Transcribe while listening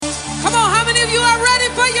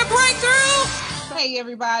Hey,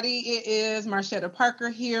 everybody. It is Marshetta Parker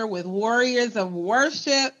here with Warriors of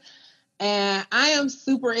Worship. And I am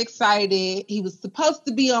super excited. He was supposed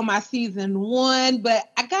to be on my season 1,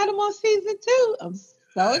 but I got him on season 2. I'm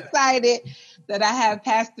so excited that I have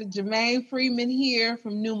Pastor Jermaine Freeman here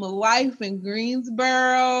from Pneuma Life in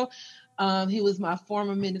Greensboro. He was my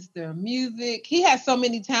former minister of music. He has so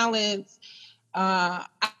many talents.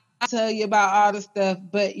 I tell you about all the stuff,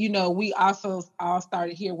 but we also all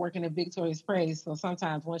started here working at Victorious Praise. So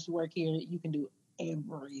sometimes once you work here, you can do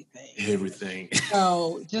everything. Everything.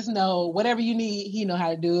 So just know whatever you need, he know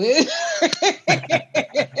how to do it.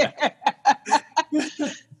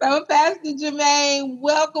 So Pastor Jermaine,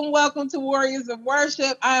 welcome to Warriors of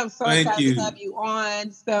Worship. I am so excited to have you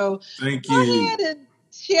on. So Thank go you. ahead and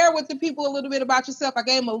share with the people a little bit about yourself. I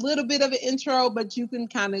gave them a little bit of an intro, but you can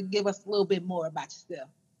kind of give us a little bit more about yourself.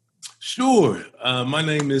 Sure. My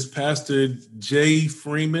name is Pastor Jay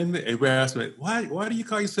Freeman. Everybody asks me, why do you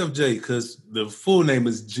call yourself Jay? Because the full name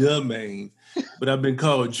is Jermaine, but I've been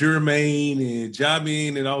called Jermaine and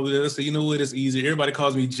Jamin and all of that. So you know what? It's easy. Everybody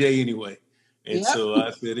calls me Jay anyway. And so I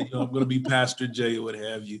said, I'm going to be Pastor Jay or what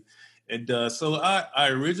have you. And so I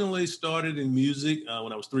originally started in music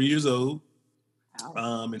when I was 3 years old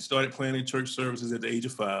and started playing in church services at the age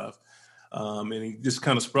of 5. And it just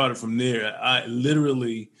kind of sprouted from there. I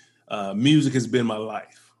literally... music has been my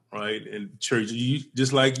life, right? And church,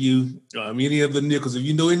 just like you, any of the Nichols. If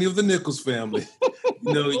you know any of the Nichols family,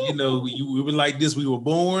 we were like this. We were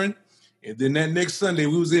born, and then that next Sunday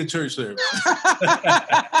we was in church service.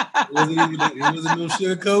 it wasn't no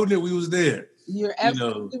sugarcoating it. We was there. You're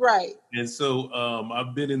absolutely right. And so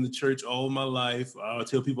I've been in the church all my life. I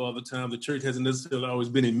tell people all the time, the church hasn't necessarily always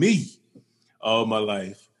been in me all my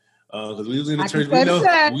life. Because we was in the church, we know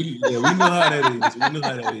how that is. We know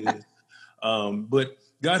how that is. But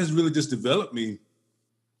God has really just developed me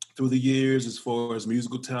through the years as far as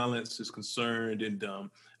musical talents is concerned. And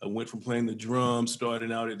I went from playing the drums,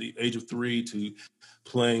 starting out at the age of 3, to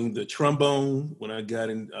playing the trombone. When I got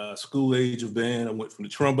in school age of band, I went from the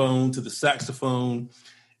trombone to the saxophone,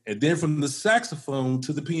 and then from the saxophone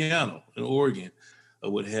to the piano and organ,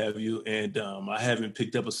 or what have you. And I haven't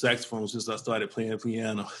picked up a saxophone since I started playing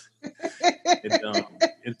piano.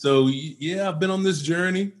 And so, I've been on this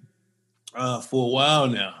journey for a while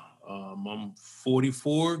now. I'm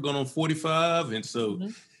 44, going on 45. And so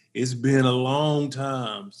it's been a long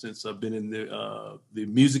time since I've been in the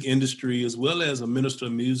music industry as well as a minister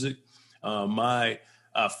of music. My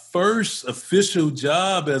first official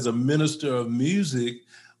job as a minister of music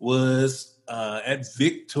was at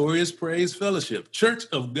Victorious Praise Fellowship, Church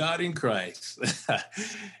of God in Christ,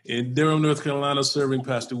 in Durham, North Carolina, serving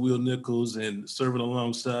Pastor Will Nichols and serving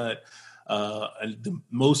alongside the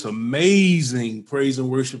most amazing praise and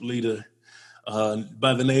worship leader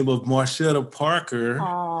by the name of Marshetta Parker.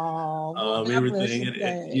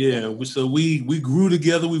 Everything. So we grew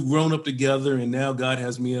together, we've grown up together, and now God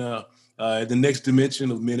has me the next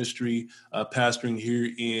dimension of ministry, pastoring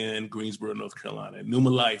here in Greensboro, North Carolina, at Pneuma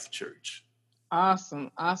Life Church. Awesome.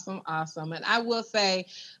 And I will say,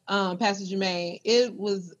 Pastor Jermaine, it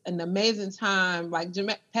was an amazing time. Like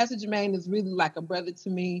Pastor Jermaine is really like a brother to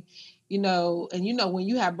me, and when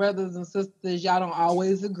you have brothers and sisters, y'all don't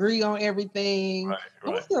always agree on everything. Right.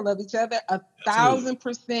 But we still love each other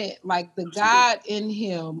 1,000%. Like the God in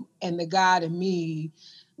him and the God in me,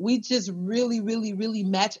 we just really, really, really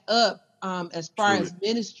match up as far as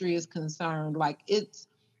ministry is concerned. Like it's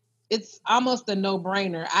almost a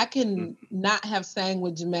no-brainer. I can not have sang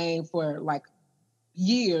with Jermaine for like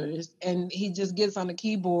years, and he just gets on the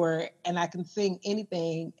keyboard and I can sing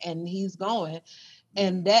anything and he's going.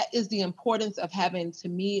 And that is the importance of having, to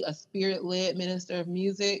me, a spirit-led minister of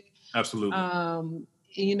music. Absolutely.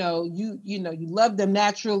 You love them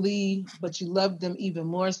naturally, but you love them even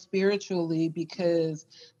more spiritually, because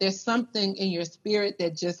there's something in your spirit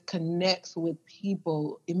that just connects with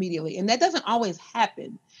people immediately. And that doesn't always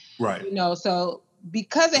happen. Right. So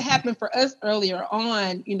because it happened for us earlier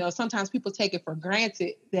on, sometimes people take it for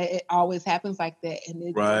granted that it always happens like that. And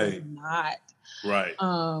it does not. Right.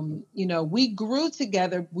 We grew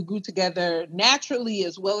together naturally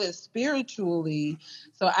as well as spiritually.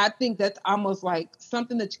 So I think that's almost like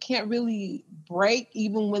something that you can't really break,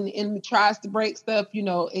 even when the enemy tries to break stuff,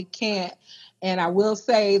 it can't. And I will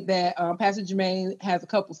say that Pastor Jermaine has a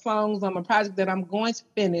couple songs on my project that I'm going to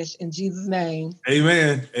finish in Jesus' name.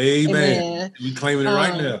 Amen. We claiming it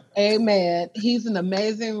right now. Amen. He's an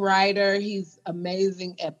amazing writer. He's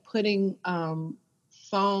amazing at putting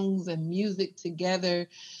songs and music together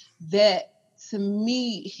that, to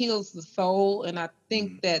me, heals the soul. And I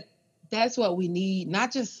think that That's what we need,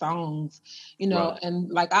 not just songs, Right.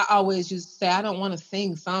 and like I always used to say, I don't want to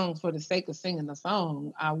sing songs for the sake of singing a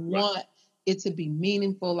song. I Right. want it to be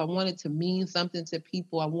meaningful. I want it to mean something to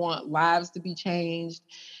people. I want lives to be changed.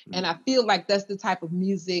 And I feel like that's the type of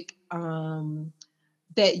music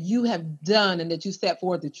that you have done and that you set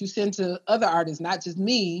forward, that you send to other artists, not just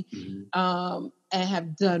me, and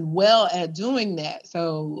have done well at doing that.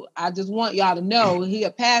 So I just want y'all to know he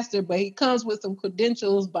a pastor, but he comes with some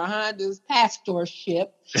credentials behind his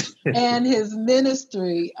pastorship and his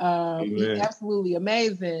ministry. He's absolutely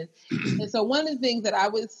amazing. And so one of the things that I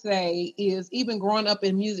would say is, even growing up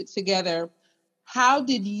in music together, how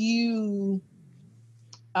did you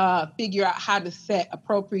figure out how to set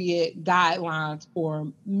appropriate guidelines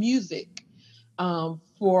for music,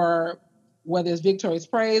 for whether it's Victorious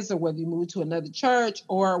Praise or whether you moved to another church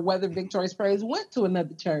or whether Victorious Praise went to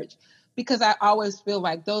another church? Because I always feel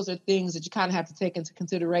like those are things that you kind of have to take into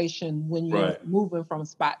consideration when you're moving from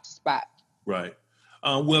spot to spot. Right.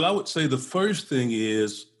 Well, I would say the first thing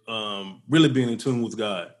is really being in tune with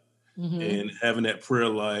God. And having that prayer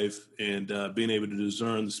life and being able to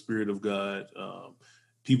discern the Spirit of God.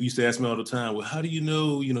 People used to ask me all the time, well, how do you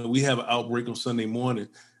know, we have an outbreak on Sunday morning.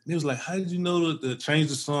 And it was like, how did you know to change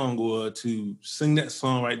the song or to sing that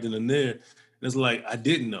song right then and there? And it's like, I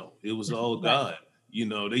didn't know. It was all God.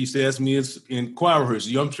 They used to ask me in choir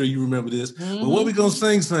rehearsal. I'm sure you remember this. Well, what are we going to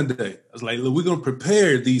sing Sunday? I was like, look, we're going to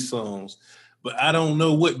prepare these songs, but I don't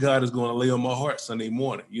know what God is going to lay on my heart Sunday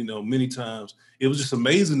morning. Many times it was just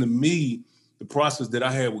amazing to me, the process that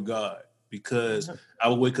I had with God, because I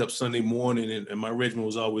would wake up Sunday morning and my regimen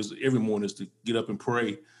was always every morning is to get up and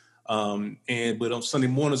pray. But on Sunday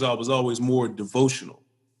mornings, I was always more devotional.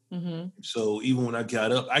 So even when I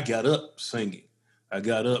got up singing. I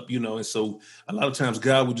got up, and so a lot of times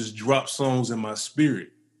God would just drop songs in my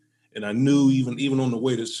spirit. And I knew even on the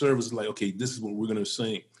way to service, like, okay, this is what we're going to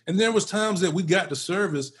sing. And there was times that we got to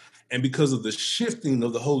service, and because of the shifting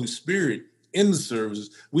of the Holy Spirit in the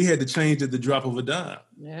services, we had to change at the drop of a dime.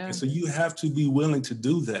 Yeah. And so you have to be willing to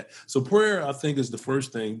do that. So prayer, I think, is the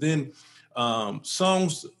first thing. Then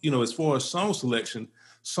songs, as far as song selection,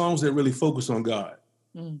 songs that really focus on God.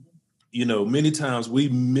 Many times we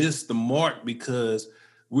miss the mark because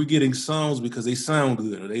we're getting songs because they sound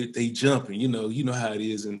good or they jumping, you know how it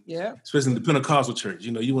is. And especially in the Pentecostal church,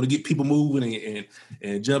 you want to get people moving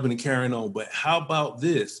and jumping and carrying on. But how about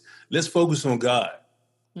this? Let's focus on God,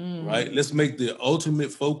 right? Let's make the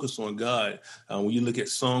ultimate focus on God. When you look at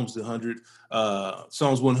Psalms 100,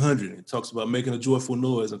 it talks about making a joyful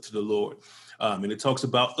noise unto the Lord. And it talks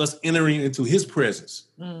about us entering into his presence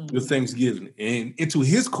with thanksgiving and into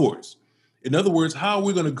his courts. In other words, how are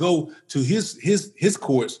we going to go to his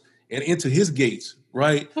courts and into his gates,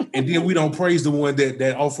 right? And then we don't praise the one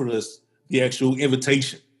that offered us the actual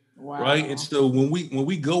invitation, right? And so when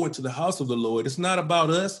we go into the house of the Lord, it's not about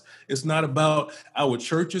us. It's not about our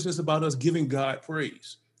churches. It's about us giving God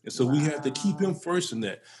praise. And so we have to keep him first in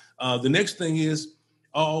that. The next thing is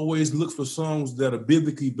I always look for songs that are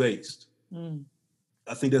biblically based.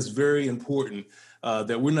 I think that's very important.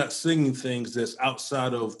 That we're not singing things that's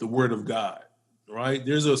outside of the word of God, right?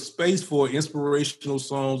 There's a space for inspirational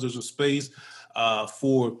songs. There's a space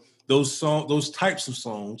for those types of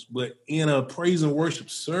songs. But in a praise and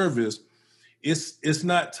worship service, it's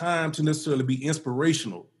not time to necessarily be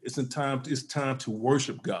inspirational. It's time to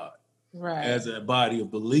worship God as a body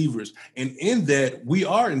of believers. And in that, we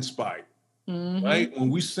are inspired. Right? When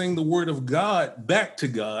we sing the word of God back to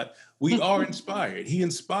God, we are inspired. He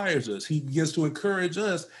inspires us. He begins to encourage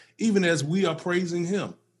us, even as we are praising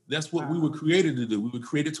him. That's what we were created to do. We were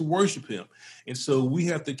created to worship him. And so we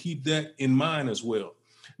have to keep that in mind as well.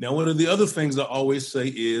 Now, one of the other things I always say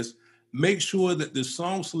is make sure that the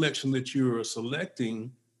song selection that you're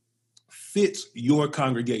selecting fits your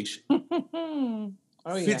congregation,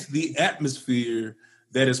 fits the atmosphere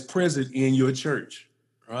that is present in your church.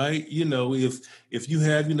 Right. If you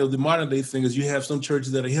have, the modern day thing is you have some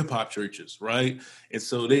churches that are hip hop churches. Right. And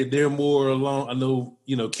so they're more along. I know,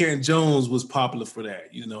 Karen Jones was popular for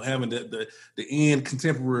that, having the end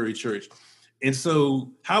contemporary church. And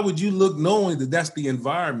so how would you look knowing that that's the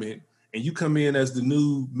environment and you come in as the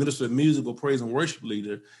new minister of music or praise and worship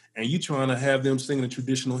leader and you trying to have them singing the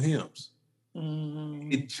traditional hymns?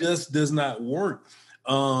 It just does not work.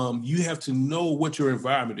 You have to know what your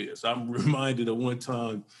environment is. I'm reminded of one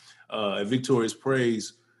time at Victorious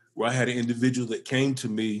Praise where I had an individual that came to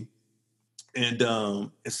me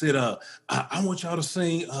and said, I want y'all to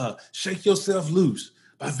sing Shake Yourself Loose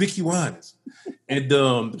by Vicki Winans. And it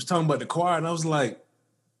was talking about the choir. And I was like,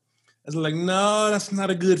 was like, no, that's not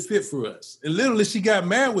a good fit for us. And literally, she got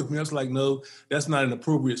mad with me. I was like, no, that's not an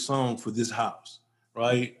appropriate song for this house,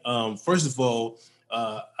 right? First of all,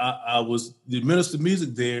 I was the minister of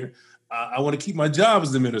music there. I want to keep my job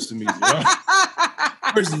as the minister of music, right?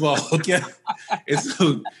 First of all, okay? And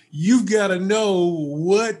so you've got to know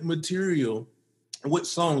what material, what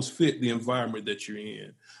songs fit the environment that you're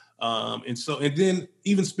in. And then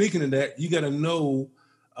even speaking of that, you got to know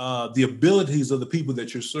the abilities of the people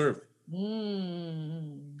that you're serving.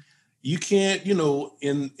 You can't,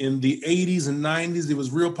 in the 80s and 90s, it was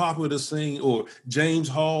real popular to sing, or James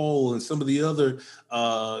Hall and some of the other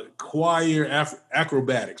choir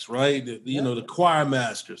acrobatics, right? The choir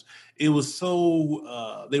masters. It was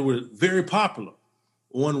so, they were very popular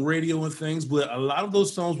on radio and things, but a lot of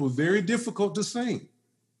those songs were very difficult to sing.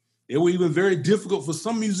 They were even very difficult for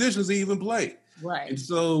some musicians to even play. Right. And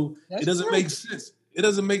so it doesn't make sense. It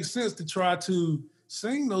doesn't make sense to try to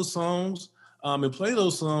sing those songs and play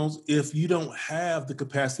those songs if you don't have the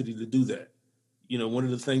capacity to do that. One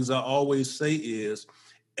of the things I always say is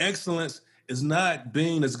excellence is not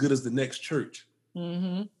being as good as the next church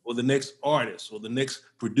or the next artist or the next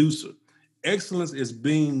producer. Excellence is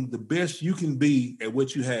being the best you can be at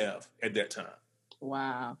what you have at that time.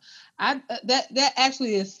 Wow. That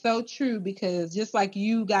actually is so true, because just like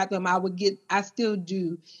you got them, I still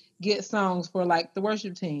do get songs for like the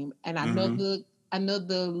worship team, and I know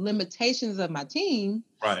the limitations of my team.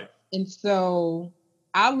 Right. And so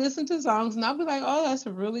I'll listen to songs and I'll be like, oh, that's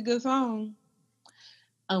a really good song.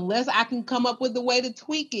 Unless I can come up with a way to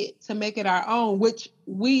tweak it to make it our own, which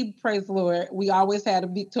we, praise the Lord, we always had a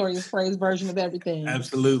Victoria's Praise version of everything.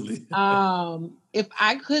 Absolutely. If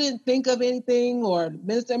I couldn't think of anything, or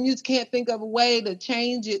Minister of Music can't think of a way to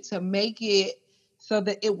change it to make it so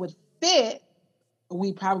that it would fit,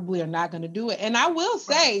 we probably are not going to do it. And I will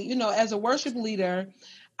say, as a worship leader,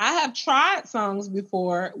 I have tried songs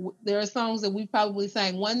before. There are songs that we probably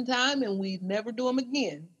sang one time and we never do them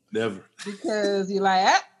again. Never. Because you're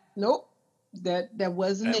like, nope, that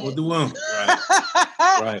wasn't it. Was the one.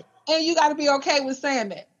 Right. And you got to be okay with saying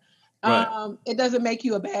that. Right. It doesn't make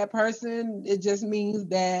you a bad person. It just means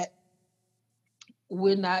that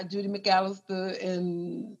we're not Judy McAllister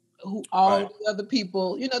and all the other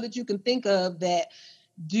people, that you can think of that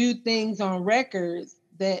do things on records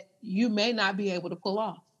that you may not be able to pull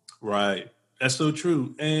off. Right. That's so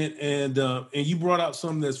true. And you brought out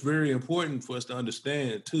something that's very important for us to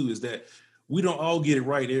understand too, is that we don't all get it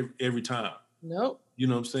right every time. Nope. You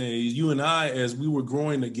know what I'm saying? You and I, as we were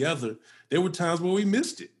growing together, there were times where we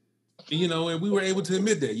missed it. And we were able to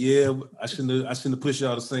admit that. Yeah, I shouldn't have pushed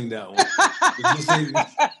y'all to sing that one.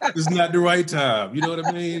 It's not the right time. You know what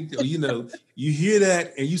I mean? You hear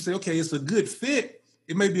that and you say, okay, it's a good fit.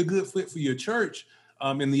 It may be a good fit for your church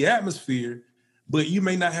in the atmosphere, but you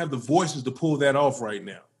may not have the voices to pull that off right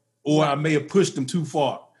now. Or I may have pushed them too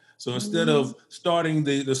far. So instead of starting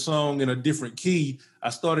the song in a different key, I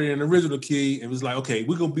started in an original key and was like, okay,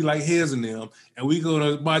 we're going to be like Heads and them, and we're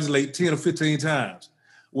going to modulate 10 or 15 times.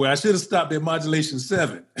 Where I should have stopped at modulation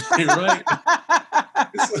 7, right?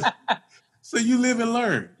 So you live and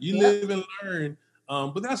learn. Live and learn.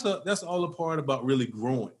 But that's all a part about really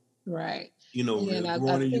growing. Right. Really I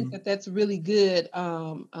growing. think that's really good,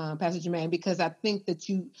 Pastor Jermaine, because I think that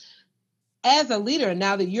you, as a leader, and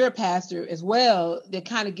now that you're a pastor as well, they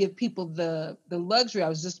kind of give people the luxury. I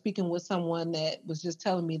was just speaking with someone that was just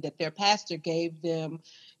telling me that their pastor gave them,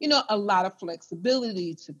 a lot of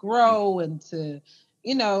flexibility to grow and to,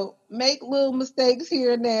 make little mistakes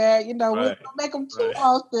here and there. We don't make them too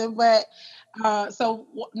often. But so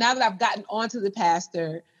now that I've gotten onto the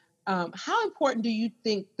pastor, how important do you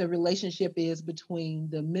think the relationship is between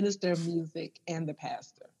the minister of music and the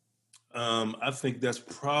pastor? I think that's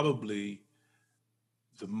probably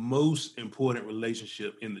the most important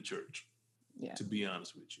relationship in the church. Yeah. To be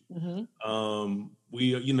honest with you.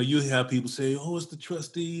 You have people say, oh, it's the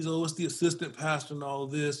trustees, oh, it's the assistant pastor and all of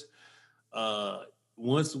this.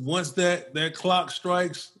 Once that clock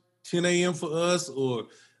strikes 10 a.m. for us, or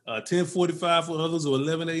 10:45 for others, or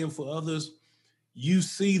 11 a.m. for others, you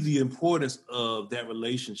see the importance of that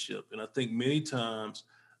relationship. And I think many times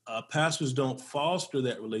pastors don't foster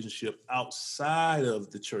that relationship outside of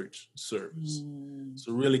the church service.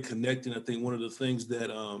 So really connecting, I think one of the things that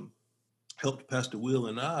helped Pastor Will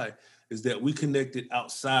and I is that we connected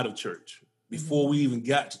outside of church before we even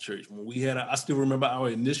got to church. When we had, I still remember our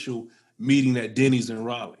initial meeting at Denny's in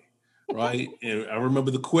Raleigh, right? And I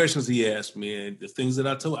remember the questions he asked me and the things that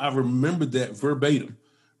I told. I remembered that verbatim,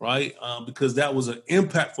 right? Because that was an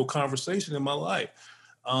impactful conversation in my life.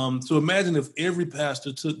 So imagine if every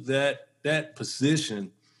pastor took that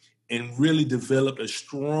position and really developed a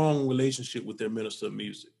strong relationship with their minister of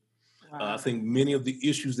music. Wow. I think many of the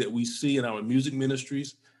issues that we see in our music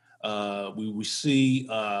ministries, we see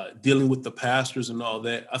dealing with the pastors and all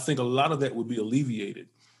that. I think a lot of that would be alleviated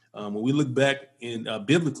when we look back in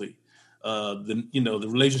biblically. The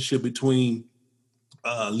relationship between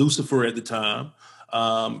Lucifer at the time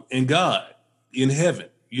and God in heaven.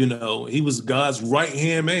 He was God's right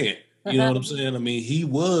hand man. You know what I'm saying? I mean, he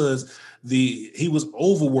was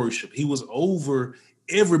over worship. He was over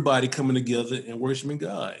everybody coming together and worshiping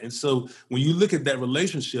God. And so when you look at that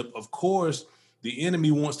relationship, of course, the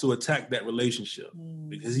enemy wants to attack that relationship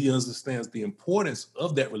because he understands the importance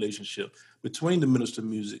of that relationship between the minister of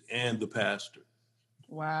music and the pastor.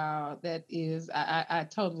 Wow, that is, I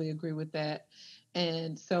totally agree with that.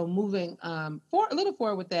 And so moving a little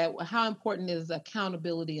forward with that, how important is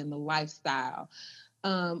accountability in the lifestyle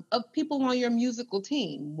of people on your musical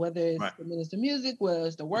team, whether it's Right. the minister of music, whether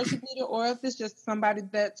it's the worship leader, or if it's just somebody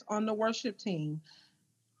that's on the worship team?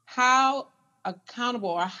 How accountable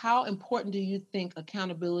or how important do you think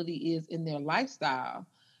accountability is in their lifestyle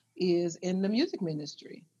is in the music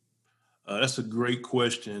ministry? That's a great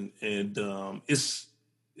question, and it's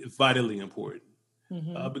vitally important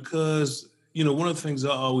because one of the things I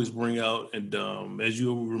always bring out, and as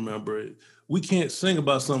you'll remember, we can't sing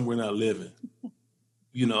about something we're not living.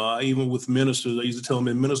 Even with ministers, I used to tell them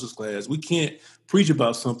in ministers class, we can't preach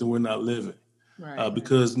about something we're not living, Right.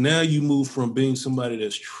 because now you move from being somebody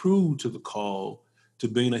that's true to the call to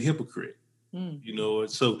being a hypocrite.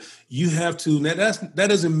 So you have to. Now that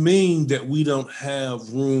doesn't mean that we don't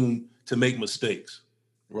have room to make mistakes,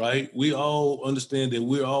 right? We all understand that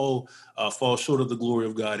we all fall short of the glory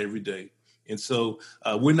of God every day. And so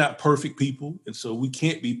we're not perfect people. And so we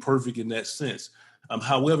can't be perfect in that sense.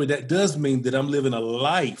 However, that does mean that I'm living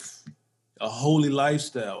a holy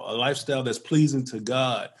lifestyle, a lifestyle that's pleasing to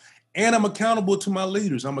God. And I'm accountable to my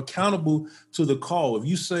leaders. I'm accountable to the call. If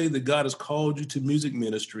you say that God has called you to music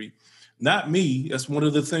ministry, not me, that's one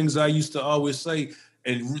of the things I used to always say.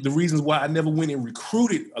 And the reasons why I never went and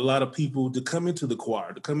recruited a lot of people to come into the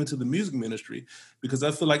choir, to come into the music ministry, because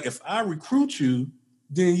I feel like if I recruit you,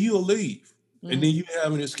 then you'll leave. And then you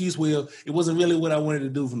have an excuse, well, it wasn't really what I wanted to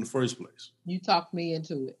do from the first place. You talked me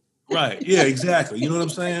into it. Right. Yeah, exactly. You know what I'm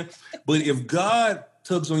saying? But if God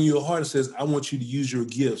tugs on your heart and says, I want you to use your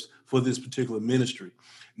gifts for this particular ministry,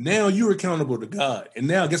 now you're accountable to God. And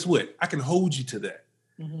now guess what? I can hold you to that.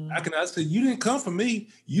 I said, you didn't come from me.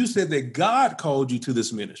 You said that God called you to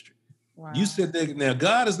this ministry. Wow. You said that now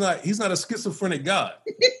God he's not a schizophrenic God.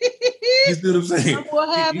 You see what I'm saying? I'm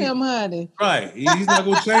gonna have him, honey. Right. He's not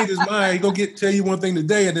gonna change his mind. He's gonna tell you one thing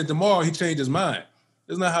today and then tomorrow he changed his mind.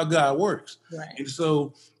 That's not how God works. Right. And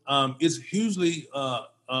so it's hugely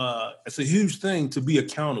it's a huge thing to be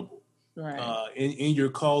accountable. Right. In your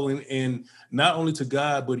calling, and not only to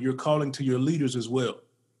God, but you're calling to your leaders as well.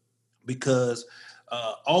 Because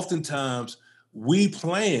oftentimes we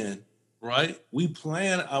plan, right? We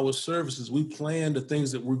plan our services. We plan the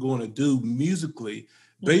things that we're going to do musically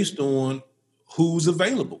based on who's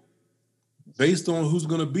available, based on who's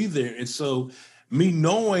going to be there. And so me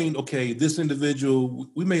knowing, okay, this individual,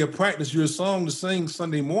 we may have practiced your song to sing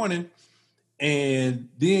Sunday morning, and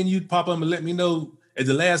then you pop up and let me know at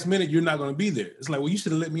the last minute you're not going to be there. It's like, well, you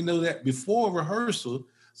should have let me know that before rehearsal,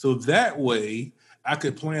 so that way I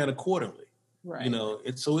could plan accordingly. Right.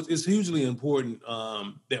 It's hugely important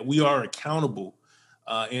that we are accountable,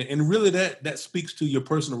 and really that speaks to your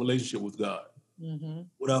personal relationship with God.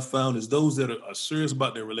 What I've found is those that are serious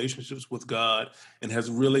about their relationships with God and has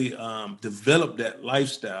really developed that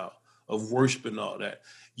lifestyle of worship and all that,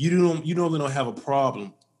 you don't have a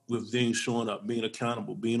problem with showing up, being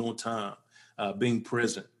accountable, being on time, being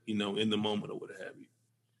present, in the moment or what have you.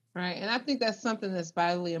 Right, and I think that's something that's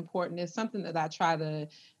vitally important. It's something that I try to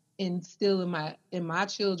instill in my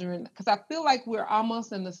children, because I feel like we're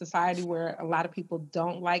almost in a society where a lot of people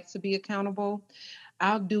don't like to be accountable.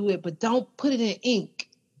 I'll do it, but don't put it in ink.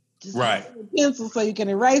 Just right. Put it in pencil so you can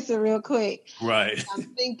erase it real quick. Right. I'm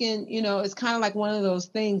thinking, it's kind of like one of those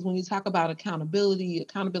things when you talk about accountability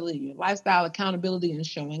in your lifestyle, accountability and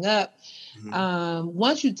showing up.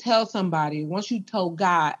 Once you tell somebody, once you told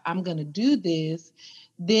God, I'm going to do this,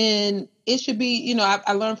 then it should be,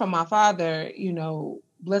 I learned from my father,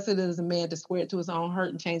 blessed is a man to swear to his own hurt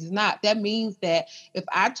and change his not. That means that if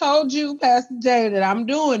I told you, Pastor Jay, that I'm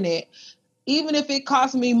doing it, even if it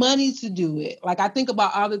costs me money to do it, like I think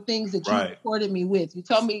about all the things that you supported me with. You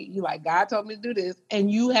told me, God told me to do this,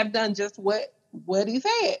 and you have done just what he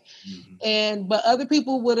said. But other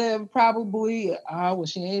people would have probably, well,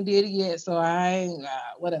 she ain't did it yet, so I ain't,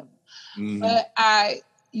 whatever. But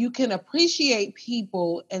you can appreciate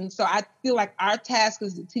people. And so I feel like our task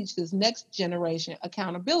is to teach this next generation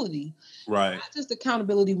accountability. Right. Not just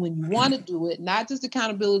accountability when you want to do it, not just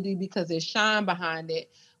accountability because there's shine behind it,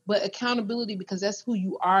 but accountability because that's who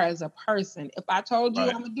you are as a person. If I told you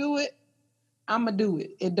I'm going to do it, I'm going to do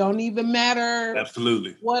it. It don't even matter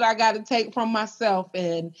Absolutely what I got to take from myself.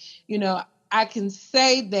 And, you know, I can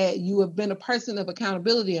say that you have been a person of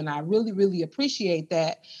accountability, and I really, really appreciate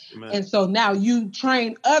that. Amen. And so now you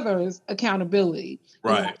train others accountability.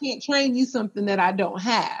 Right. I can't train you something that I don't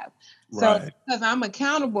have. So because I'm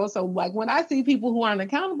accountable, so like when I see people who aren't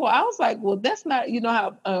accountable, I was like, well, that's not, you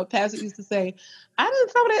know how Pastor used to say, I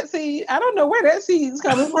didn't sow that seed. I don't know where that seed's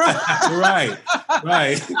coming from. Right.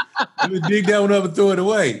 Let me dig that one up and throw it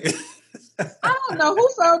away. I don't know who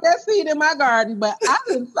sowed that seed in my garden, but I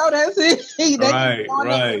didn't sow that seed. They can go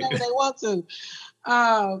whenever they want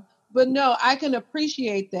to. But no, I can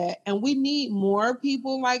appreciate that. And we need more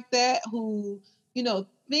people like that who, you know,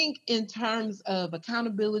 think in terms of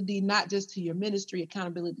accountability, not just to your ministry,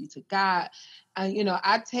 accountability to God. And, you know,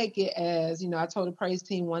 I take it as, you know, I told the praise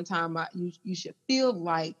team one time, you should feel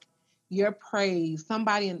like your praise,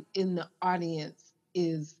 somebody in the audience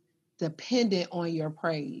is dependent on your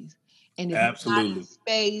praise. And if Absolutely. you're not in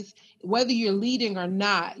space, whether you're leading or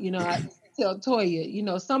not, you know, I tell Toya, you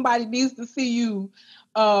know, somebody needs to see you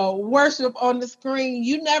worship on the screen.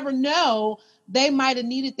 You never know. They might have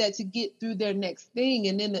needed that to get through their next thing.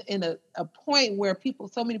 And then in a point where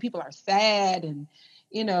so many people are sad and,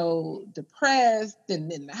 you know, depressed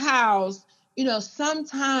and in the house, you know,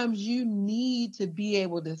 sometimes you need to be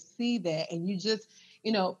able to see that. And you just,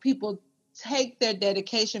 you know, people take their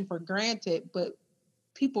dedication for granted, but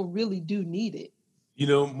people really do need it. You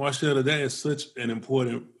know, Marcella, that is such an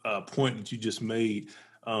important point that you just made.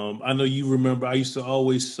 I know you remember I used to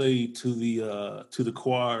always say to the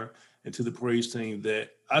choir and to the praise team that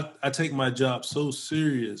I take my job so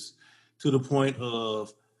serious to the point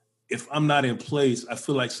of if I'm not in place, I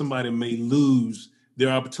feel like somebody may lose their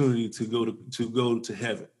opportunity to go to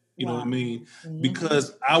heaven. You know what I mean? Mm-hmm.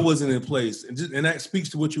 Because I wasn't in place, and that speaks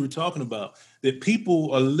to what you were talking about. That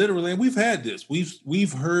people are literally, and we've had this.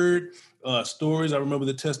 We've heard stories. I remember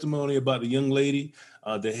the testimony about the young lady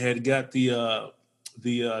that had got the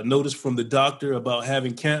notice from the doctor about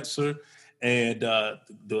having cancer, and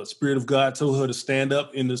the Spirit of God told her to stand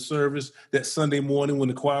up in the service that Sunday morning when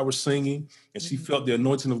the choir was singing, and she felt the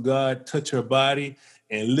anointing of God touch her body.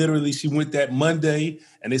 And literally, she went that Monday,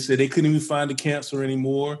 and they said they couldn't even find the cancer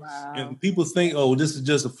anymore. Wow. And people think, oh, this is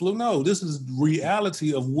just a flu. No, this is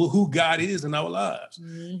reality of who God is in our lives.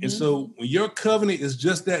 Mm-hmm. And so when your covenant is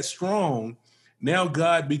just that strong, now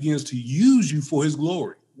God begins to use you for his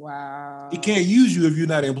glory. Wow. He can't use you if you're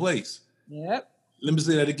not in place. Yep. Let me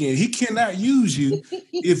say that again. He cannot use you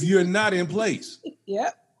if you're not in place.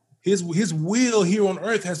 Yep. His will here on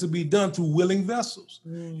earth has to be done through willing vessels.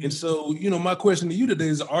 Mm. And so, you know, my question to you today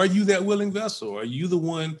is, are you that willing vessel? Are you the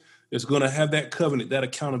one that's going to have that covenant, that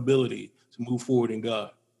accountability to move forward in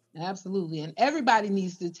God? Absolutely. And everybody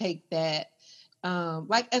needs to take that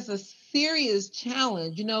like as a serious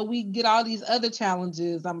challenge. You know, we get all these other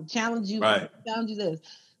challenges. I'm challenge you, right. challenge you this.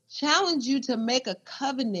 Challenge you to make a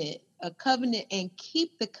covenant and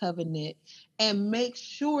keep the covenant and make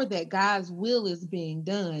sure that God's will is being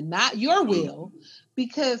done, not your will,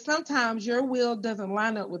 because sometimes your will doesn't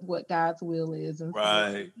line up with what God's will is. And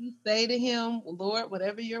right. so you say to him, Lord,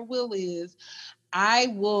 whatever your will is, I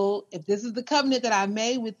will, if this is the covenant that I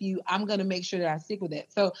made with you, I'm going to make sure that I stick with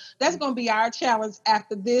it. So that's going to be our challenge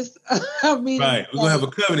after this meeting. Right. We're going to have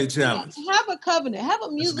a covenant challenge. Have a covenant. Have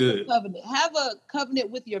a musical covenant. Have a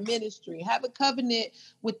covenant with your ministry. Have a covenant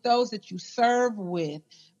with those that you serve with.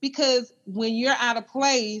 Because when you're out of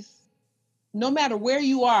place, no matter where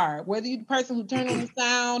you are, whether you're the person who turned on the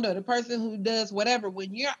sound or the person who does whatever,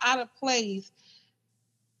 when you're out of place,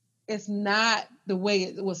 it's not the way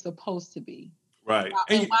it was supposed to be. Right.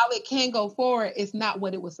 And while it can go forward, it's not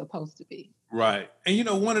what it was supposed to be. Right. And, you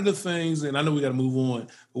know, one of the things, and I know we got to move on,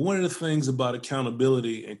 but one of the things about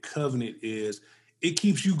accountability and covenant is it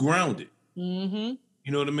keeps you grounded. Mm-hmm.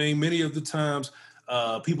 You know what I mean? Many of the times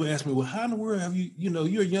people ask me, well, how in the world have you know,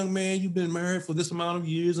 you're a young man, you've been married for this amount of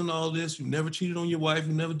years and all this. You've never cheated on your wife.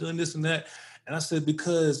 You've never done this and that. And I said,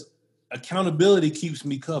 because accountability keeps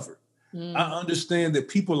me covered. Mm-hmm. I understand that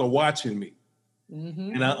people are watching me.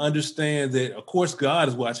 Mm-hmm. And I understand that, of course, God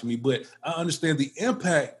is watching me, but I understand the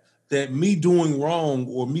impact that me doing wrong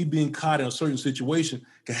or me being caught in a certain situation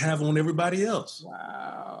can have on everybody else.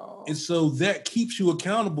 Wow. And so that keeps you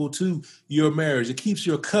accountable to your marriage. It keeps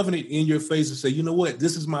your covenant in your face and say, you know what,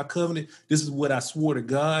 this is my covenant. This is what I swore to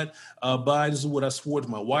God by. This is what I swore to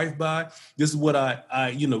my wife by. This is what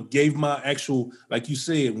I gave my actual, like you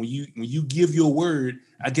said, when you give your word,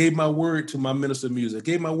 I gave my word to my minister of music. I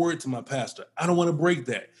gave my word to my pastor. I don't want to break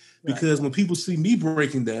that because when people see me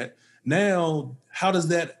breaking that, now how does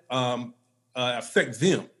that affect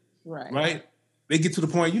them? Right? They get to the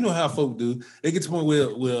point, you know how folk do. They get to the point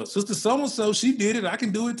where, well, sister so-and-so, she did it. I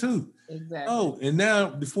can do it too. Exactly. Oh, and now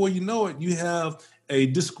before you know it, you have a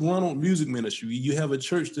disgruntled music ministry. You have a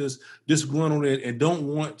church that's disgruntled and don't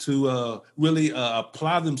want to really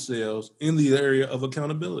apply themselves in the area of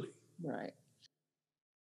accountability. Right.